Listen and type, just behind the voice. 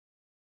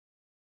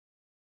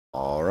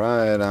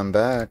Alright, I'm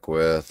back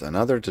with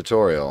another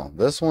tutorial.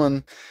 This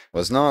one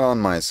was not on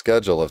my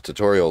schedule of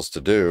tutorials to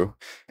do,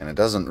 and it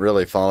doesn't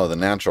really follow the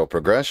natural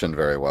progression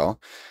very well.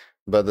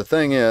 But the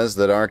thing is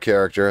that our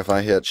character, if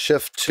I hit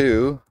Shift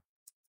 2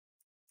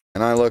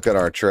 and I look at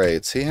our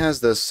traits, he has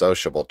this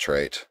sociable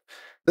trait.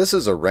 This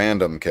is a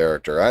random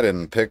character. I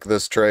didn't pick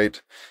this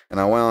trait,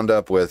 and I wound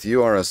up with,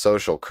 you are a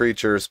social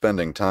creature.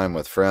 Spending time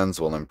with friends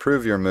will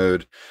improve your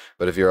mood,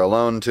 but if you're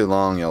alone too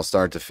long, you'll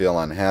start to feel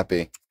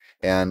unhappy.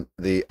 And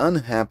the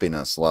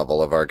unhappiness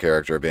level of our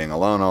character being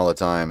alone all the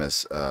time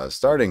is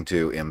starting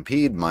to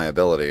impede my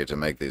ability to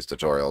make these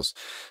tutorials.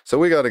 So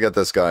we got to get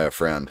this guy a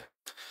friend.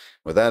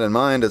 With that in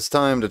mind, it's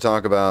time to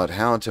talk about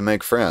how to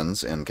make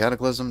friends in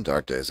Cataclysm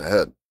Dark Days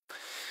Ahead.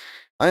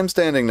 I am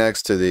standing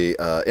next to the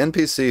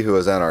NPC who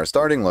is at our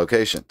starting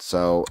location.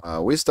 So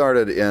we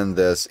started in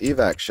this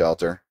evac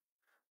shelter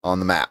on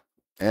the map.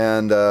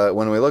 And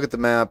when we look at the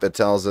map, it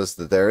tells us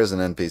that there is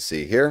an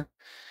NPC here,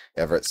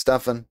 Everett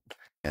Steffen.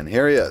 And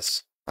here he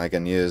is. I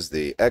can use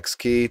the X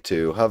key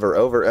to hover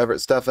over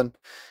Everett Steffen,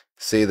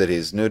 see that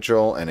he's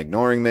neutral and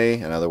ignoring me.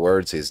 In other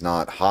words, he's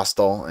not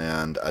hostile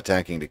and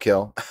attacking to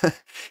kill.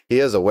 He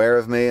is aware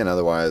of me, and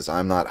otherwise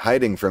I'm not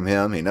hiding from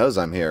him. He knows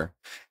I'm here.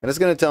 And it's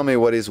going to tell me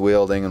what he's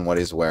wielding and what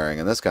he's wearing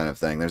and this kind of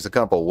thing. There's a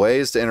couple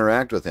ways to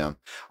interact with him.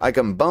 I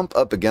can bump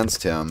up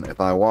against him if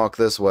I walk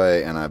this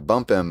way and I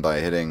bump him by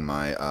hitting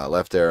my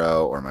left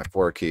arrow or my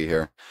 4 key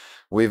here.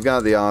 We've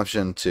got the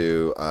option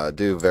to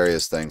do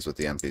various things with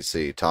the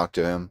NPC. Talk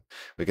to him.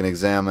 We can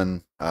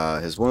examine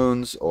his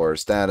wounds or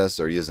status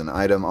or use an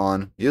item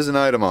on. Use an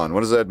item on.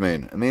 What does that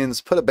mean? It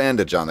means put a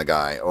bandage on the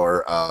guy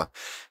or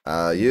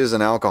use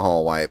an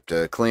alcohol wipe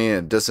to clean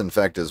and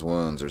disinfect his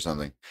wounds or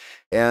something.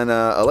 And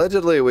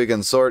allegedly we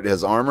can sort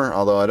his armor,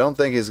 although I don't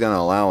think he's going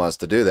to allow us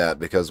to do that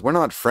because we're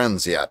not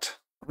friends yet.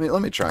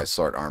 Let me try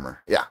sort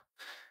armor. Yeah.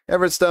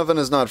 Everett Steffen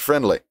is not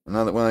friendly.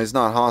 Well, he's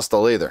not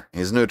hostile either.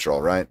 He's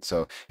neutral, right?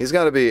 So he's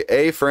got to be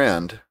a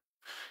friend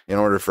in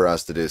order for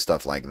us to do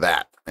stuff like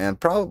that. And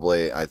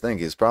probably, I think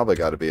he's probably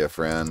got to be a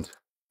friend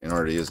in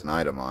order to use an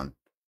item on.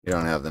 You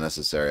don't have the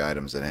necessary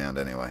items at hand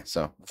anyway.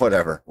 So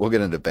whatever. We'll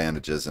get into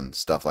bandages and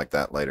stuff like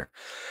that later.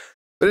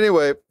 But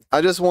anyway,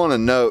 I just want to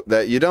note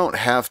that you don't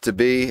have to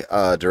be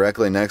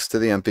directly next to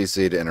the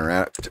NPC to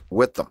interact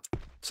with them.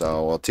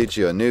 So we'll teach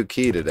you a new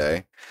key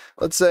today.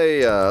 Let's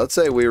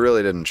say we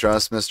really didn't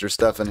trust Mr.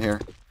 Steffen here.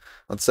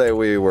 Let's say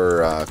we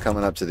were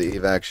coming up to the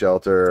evac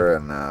shelter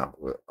and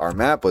our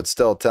map would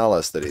still tell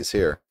us that he's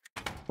here.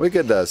 We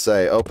could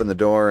say open the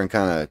door and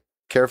kind of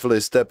carefully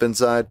step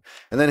inside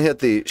and then hit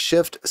the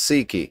Shift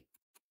C key.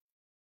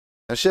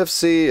 Now Shift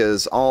C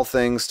is all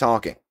things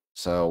talking.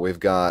 So we've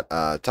got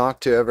talk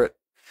to Everett,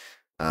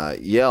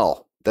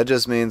 yell. That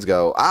just means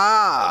go,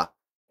 ah!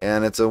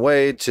 And it's a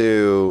way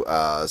to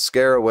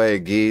scare away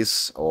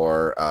geese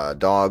or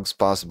dogs,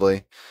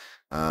 possibly,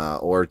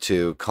 or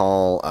to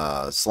call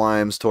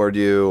slimes toward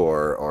you,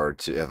 or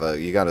to if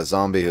you got a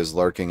zombie who's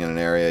lurking in an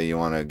area, you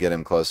want to get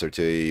him closer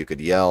to you. You could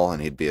yell,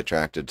 and he'd be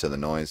attracted to the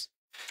noise.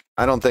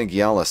 I don't think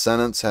yell a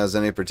sentence has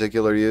any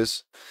particular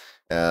use.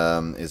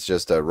 It's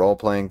just a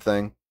role-playing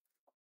thing.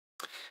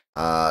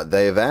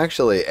 They've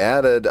actually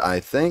added,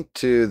 I think,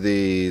 to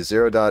the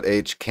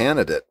 0.h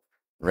candidate.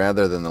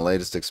 Rather than the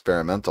latest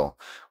experimental,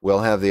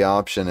 we'll have the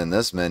option in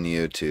this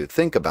menu to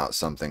think about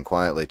something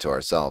quietly to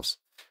ourselves,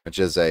 which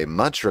is a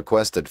much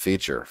requested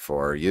feature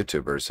for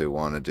YouTubers who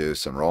want to do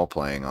some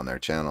role-playing on their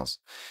channels.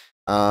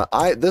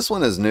 This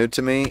one is new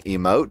to me,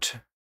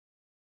 emote.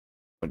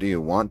 What do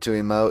you want to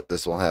emote?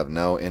 This will have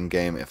no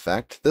in-game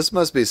effect. This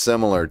must be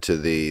similar to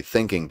the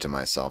thinking to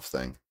myself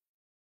thing.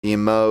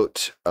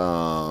 Emote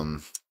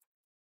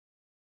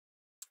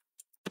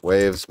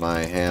waves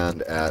my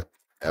hand at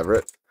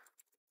Everett.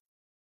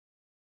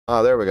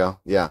 Oh, there we go.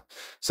 Yeah.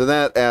 So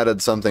that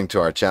added something to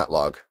our chat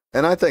log.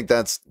 And I think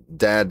that's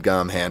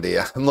dadgum handy.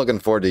 I'm looking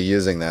forward to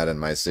using that in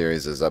my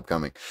series as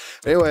upcoming.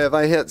 Anyway, if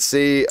I hit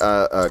C,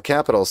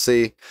 capital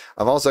C,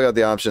 I've also got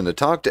the option to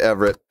talk to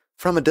Everett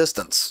from a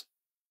distance.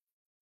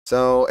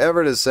 So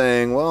Everett is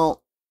saying,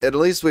 well, at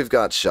least we've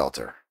got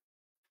shelter.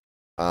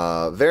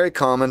 Very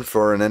common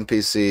for an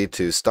NPC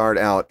to start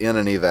out in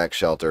an evac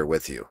shelter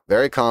with you.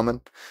 Very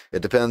common.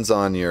 It depends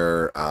on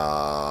your,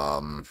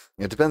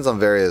 it depends on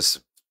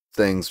various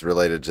things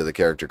related to the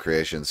character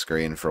creation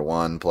screen for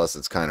one, plus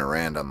it's kind of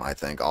random, I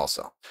think,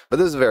 also. But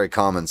this is a very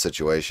common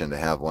situation to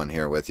have one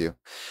here with you.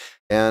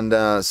 And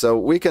so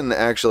we can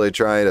actually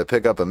try to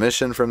pick up a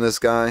mission from this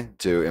guy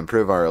to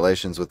improve our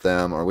relations with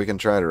them, or we can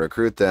try to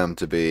recruit them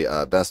to be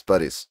best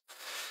buddies.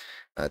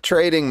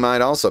 Trading might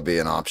also be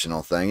an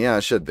optional thing. Yeah,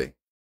 it should be.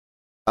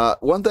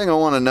 One thing I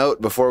want to note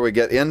before we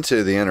get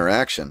into the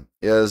interaction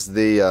is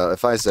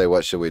if I say,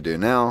 what should we do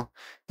now?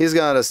 He's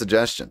got a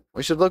suggestion.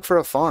 We should look for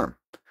a farm.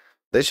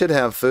 They should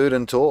have food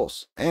and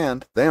tools,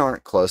 and they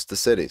aren't close to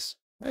cities.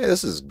 Hey,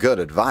 this is good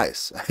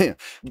advice.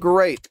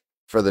 Great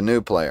for the new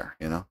player,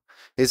 you know.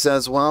 He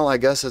says, well, I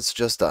guess it's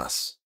just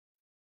us.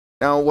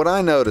 Now, what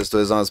I noticed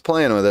was I was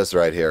playing with this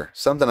right here,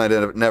 something I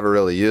never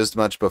really used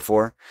much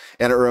before,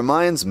 and it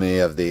reminds me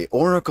of the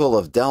Oracle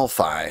of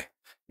Delphi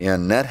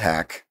in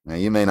NetHack. Now,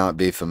 you may not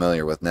be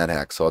familiar with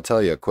NetHack, so I'll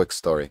tell you a quick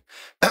story.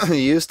 You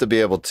used to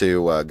be able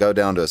to go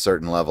down to a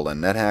certain level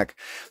in NetHack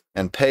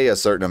and pay a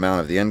certain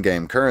amount of the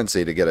in-game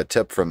currency to get a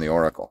tip from the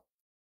Oracle.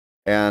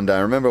 And I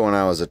remember when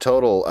I was a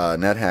total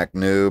NetHack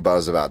noob, I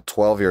was about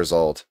 12 years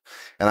old,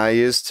 and I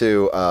used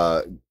to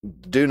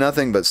do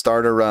nothing but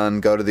start a run,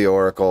 go to the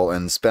Oracle,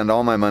 and spend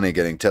all my money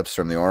getting tips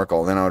from the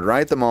Oracle. Then I would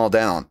write them all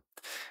down,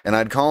 and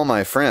I'd call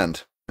my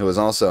friend, who was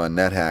also a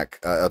NetHack,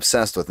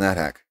 obsessed with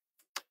NetHack,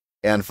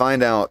 and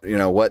find out,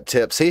 what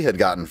tips he had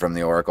gotten from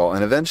the Oracle.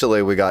 And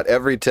eventually we got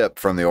every tip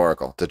from the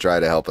Oracle to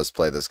try to help us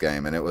play this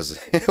game. And it was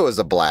it was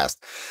a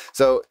blast.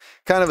 So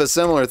kind of a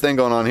similar thing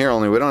going on here,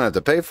 only we don't have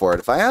to pay for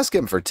it. If I ask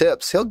him for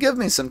tips, he'll give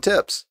me some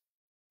tips.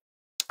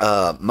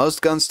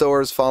 Most gun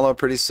stores follow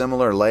pretty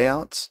similar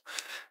layouts.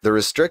 The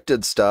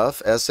restricted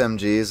stuff,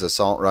 SMGs,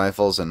 assault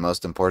rifles, and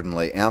most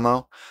importantly,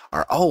 ammo,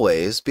 are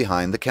always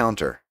behind the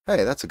counter.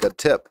 Hey, that's a good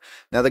tip.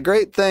 Now, the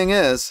great thing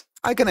is,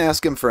 I can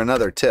ask him for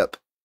another tip.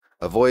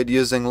 Avoid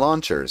using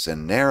launchers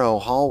in narrow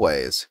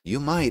hallways. You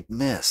might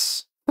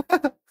miss.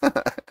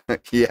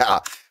 Yeah,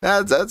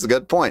 that's a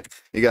good point.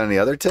 You got any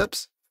other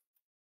tips?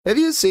 Have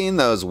you seen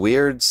those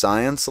weird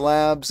science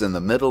labs in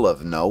the middle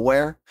of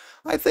nowhere?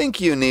 I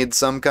think you need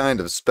some kind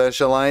of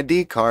special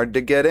ID card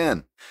to get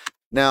in.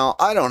 Now,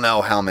 I don't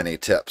know how many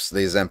tips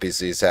these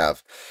NPCs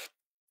have.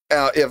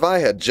 If I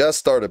had just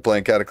started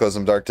playing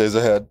Cataclysm Dark Days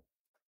Ahead,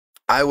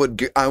 I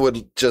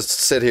would just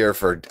sit here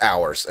for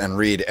hours and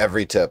read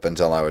every tip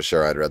until I was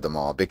sure I'd read them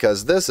all,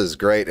 because this is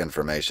great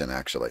information,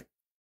 actually.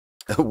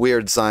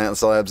 Weird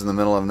science labs in the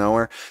middle of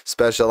nowhere,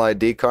 special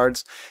ID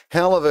cards,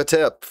 hell of a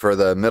tip for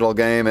the middle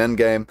game, end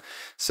game.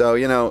 So,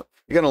 you're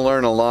going to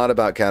learn a lot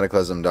about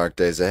Cataclysm Dark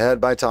Days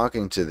Ahead by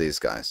talking to these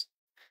guys.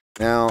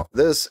 Now,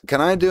 this Can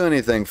I Do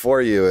Anything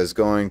For You is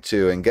going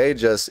to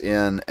engage us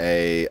in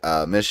a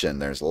mission.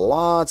 There's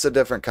lots of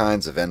different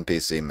kinds of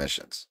NPC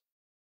missions.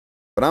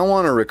 But I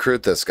want to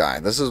recruit this guy.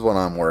 This is what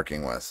I'm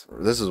working with.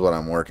 This is what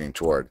I'm working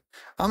toward.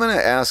 I'm going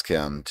to ask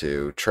him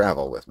to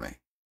travel with me.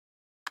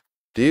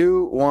 Do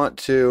you want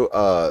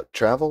to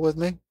travel with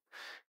me?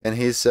 And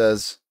he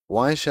says,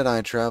 why should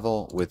I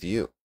travel with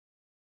you?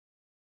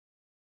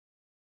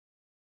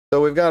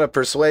 So we've got a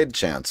persuade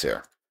chance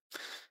here.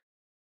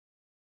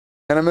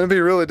 And I'm going to be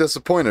really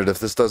disappointed if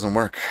this doesn't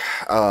work.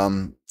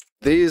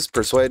 These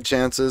persuade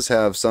chances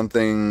have some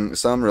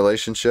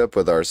relationship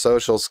with our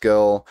social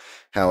skill,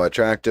 how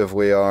attractive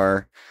we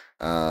are.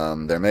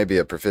 There may be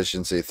a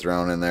proficiency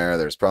thrown in there.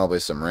 There's probably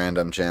some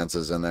random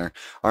chances in there.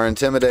 Our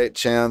intimidate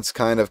chance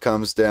kind of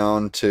comes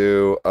down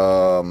to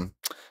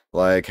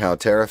like how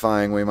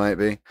terrifying we might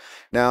be.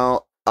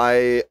 Now,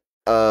 I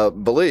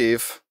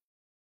believe,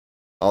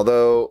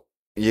 although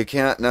you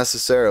can't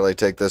necessarily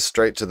take this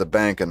straight to the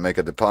bank and make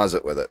a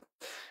deposit with it,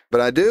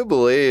 but I do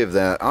believe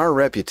that our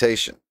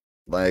reputation,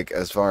 like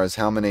as far as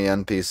how many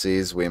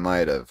NPCs we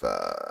might have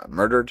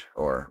murdered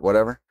or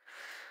whatever,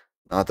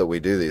 not that we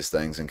do these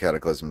things in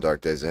Cataclysm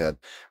Dark Days Ahead,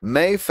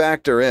 may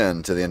factor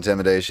into the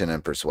intimidation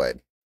and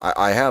persuade.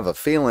 I have a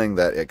feeling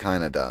that it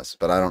kind of does,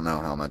 but I don't know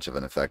how much of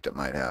an effect it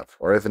might have,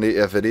 or if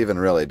it even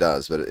really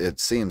does, but it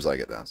seems like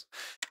it does.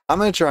 I'm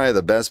going to try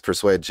the best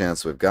persuade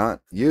chance we've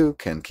got. You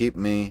can keep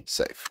me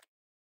safe.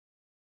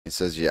 He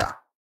says, yeah,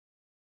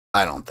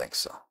 I don't think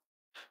so.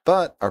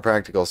 But our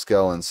practical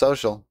skill in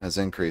social has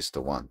increased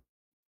to 1.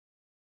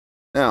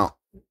 Now,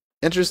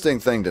 interesting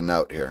thing to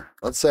note here.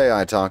 Let's say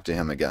I talk to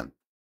him again,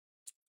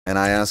 and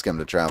I ask him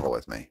to travel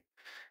with me.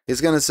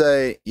 He's going to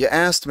say, you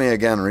asked me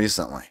again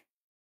recently.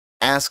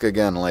 Ask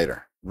again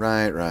later.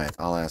 Right,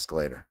 I'll ask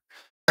later.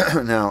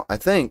 Now, I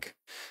think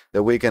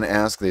that we can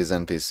ask these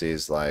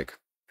NPCs like,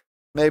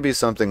 maybe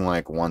something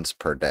like once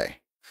per day.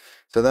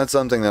 So that's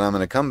something that I'm going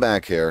to come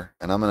back here,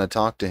 and I'm going to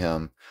talk to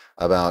him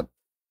about,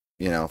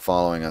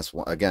 following us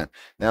again.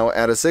 Now,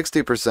 at a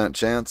 60%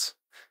 chance,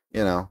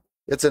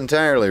 it's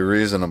entirely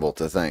reasonable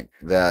to think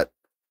that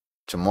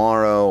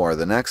tomorrow or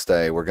the next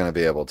day, we're going to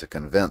be able to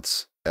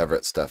convince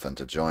Everett Stephan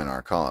to join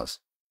our cause.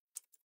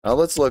 Now,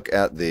 let's look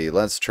at the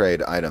Let's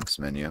Trade Items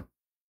menu,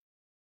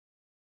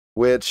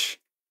 which,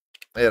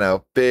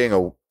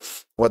 being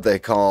what they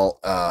call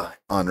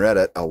on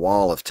Reddit a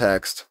wall of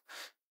text,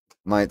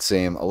 might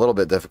seem a little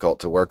bit difficult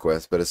to work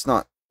with, but it's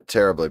not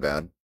terribly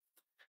bad.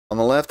 On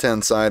the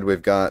left-hand side,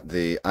 we've got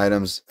the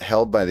items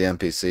held by the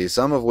NPC,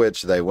 some of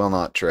which they will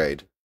not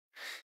trade.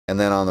 And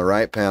then on the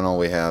right panel,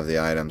 we have the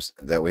items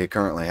that we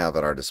currently have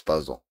at our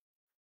disposal,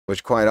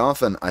 which quite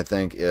often, I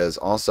think, is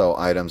also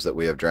items that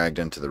we have dragged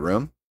into the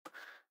room.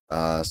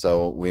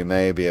 So we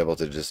may be able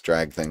to just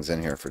drag things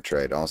in here for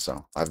trade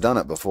also. I've done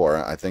it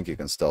before. I think you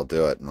can still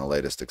do it in the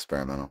latest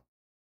experimental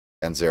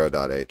and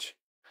 0.h.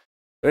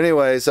 But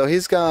anyway, so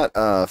he's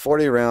got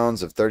 40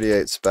 rounds of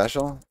 38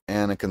 special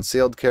and a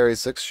concealed carry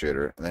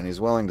 6-shooter that he's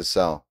willing to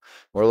sell.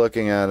 We're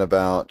looking at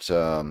about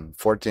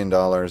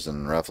 $14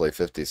 and roughly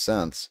 50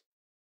 cents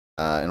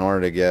in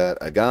order to get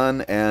a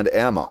gun and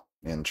ammo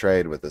in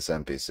trade with this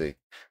NPC.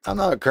 I'm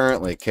not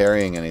currently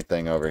carrying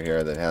anything over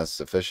here that has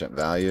sufficient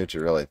value to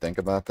really think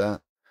about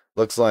that.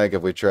 Looks like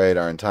if we trade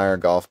our entire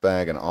golf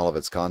bag and all of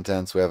its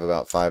contents, we have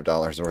about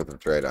 $5 worth of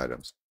trade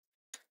items.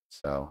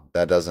 So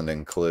that doesn't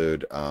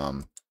include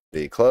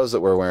the clothes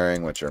that we're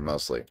wearing, which are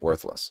mostly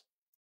worthless.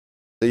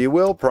 So you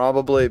will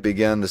probably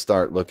begin to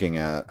start looking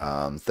at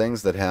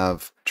things that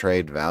have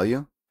trade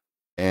value.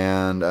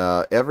 And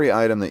every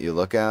item that you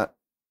look at,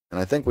 and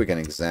I think we can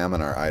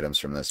examine our items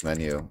from this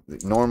menu.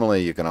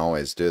 Normally, you can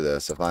always do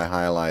this. If I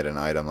highlight an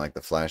item like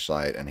the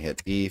flashlight and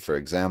hit E for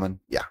examine,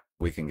 yeah,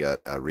 we can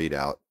get a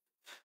readout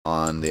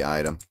on the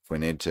item if we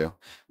need to.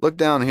 Look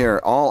down here,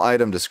 all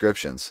item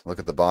descriptions. Look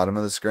at the bottom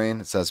of the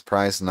screen. It says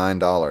price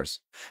 $9.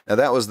 Now,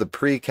 that was the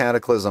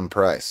pre-Cataclysm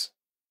price.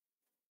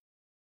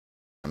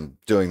 I'm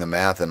doing the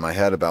math in my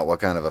head about what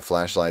kind of a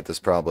flashlight this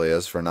probably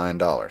is for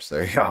 $9.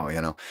 There you go,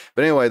 you know.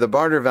 But anyway, the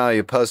barter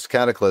value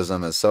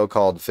post-Cataclysm is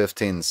so-called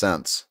 15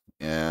 cents.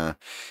 Yeah.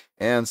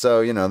 And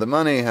so, you know, the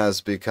money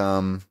has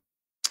become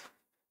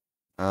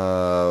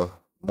more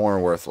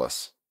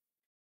worthless,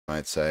 I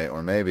might say,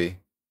 or maybe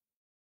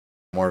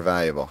more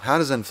valuable. How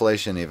does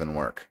inflation even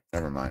work?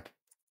 Never mind.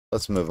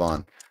 Let's move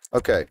on.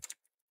 Okay.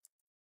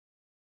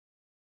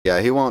 Yeah,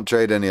 he won't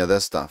trade any of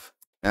this stuff.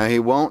 Now, he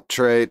won't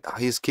trade.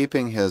 He's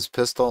keeping his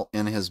pistol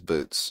in his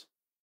boots.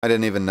 I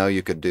didn't even know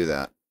you could do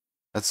that.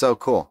 That's so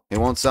cool. He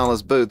won't sell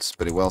his boots,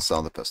 but he will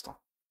sell the pistol.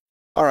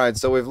 All right,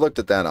 so we've looked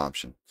at that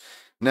option.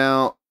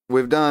 Now,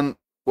 we've done,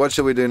 what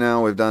should we do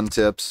now? We've done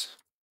tips.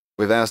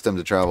 We've asked him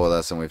to travel with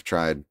us, and we've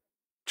tried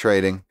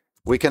trading.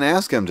 We can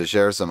ask him to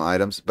share some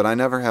items, but I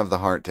never have the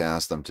heart to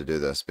ask them to do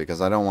this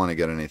because I don't want to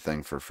get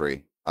anything for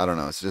free. I don't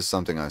know. It's just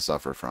something I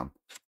suffer from.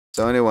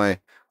 So anyway,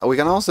 we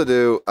can also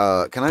do,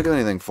 can I do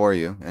anything for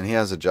you? And he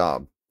has a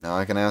job. Now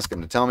I can ask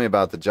him to tell me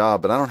about the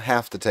job, but I don't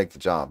have to take the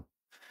job.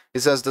 He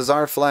says, does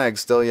our flag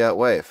still yet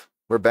wave?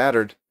 We're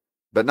battered,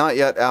 but not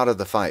yet out of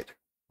the fight.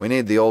 We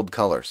need the old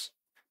colors.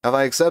 If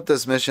I accept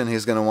this mission,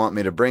 he's going to want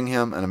me to bring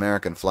him an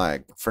American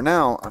flag. For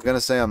now, I'm going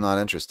to say I'm not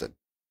interested.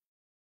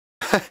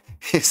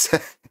 he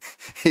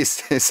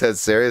said,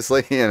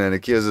 seriously? And it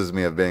accuses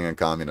me of being a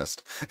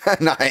communist.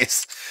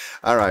 Nice.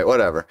 All right,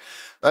 whatever.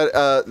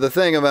 But the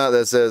thing about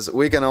this is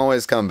we can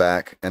always come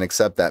back and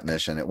accept that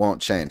mission. It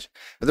won't change.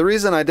 But the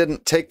reason I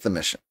didn't take the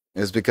mission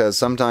is because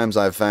sometimes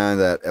I've found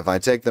that if I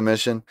take the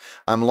mission,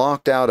 I'm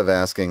locked out of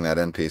asking that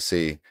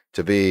NPC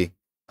to be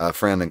a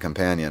friend and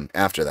companion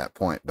after that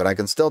point. But I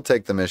can still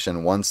take the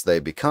mission once they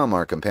become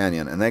our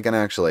companion, and they can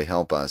actually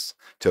help us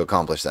to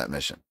accomplish that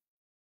mission.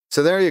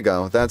 So there you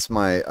go. That's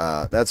my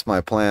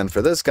plan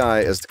for this guy,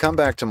 is to come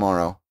back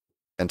tomorrow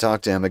and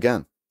talk to him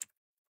again.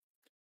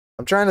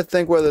 I'm trying to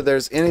think whether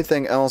there's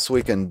anything else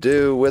we can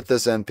do with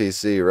this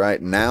NPC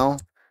right now,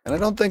 and I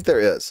don't think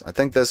there is. I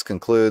think this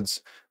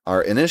concludes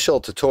our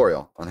initial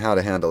tutorial on how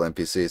to handle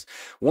NPCs.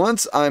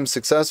 Once I'm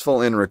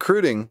successful in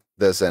recruiting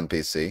this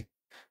NPC,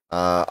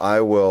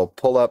 I will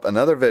pull up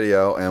another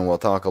video and we'll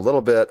talk a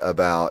little bit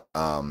about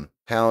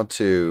how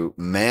to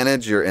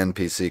manage your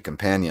NPC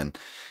companion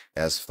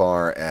as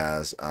far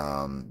as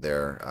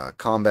their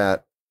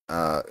combat,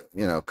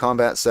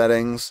 combat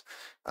settings,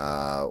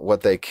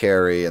 what they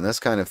carry, and this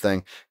kind of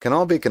thing can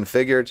all be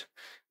configured.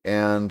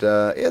 And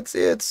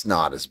it's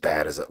not as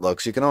bad as it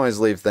looks. You can always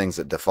leave things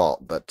at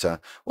default, but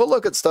we'll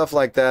look at stuff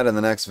like that in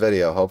the next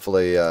video.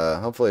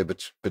 Hopefully,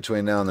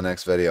 between now and the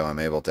next video, I'm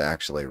able to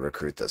actually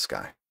recruit this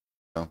guy.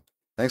 So,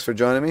 thanks for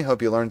joining me.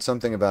 Hope you learned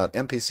something about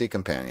NPC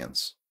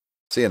companions.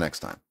 See you next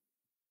time.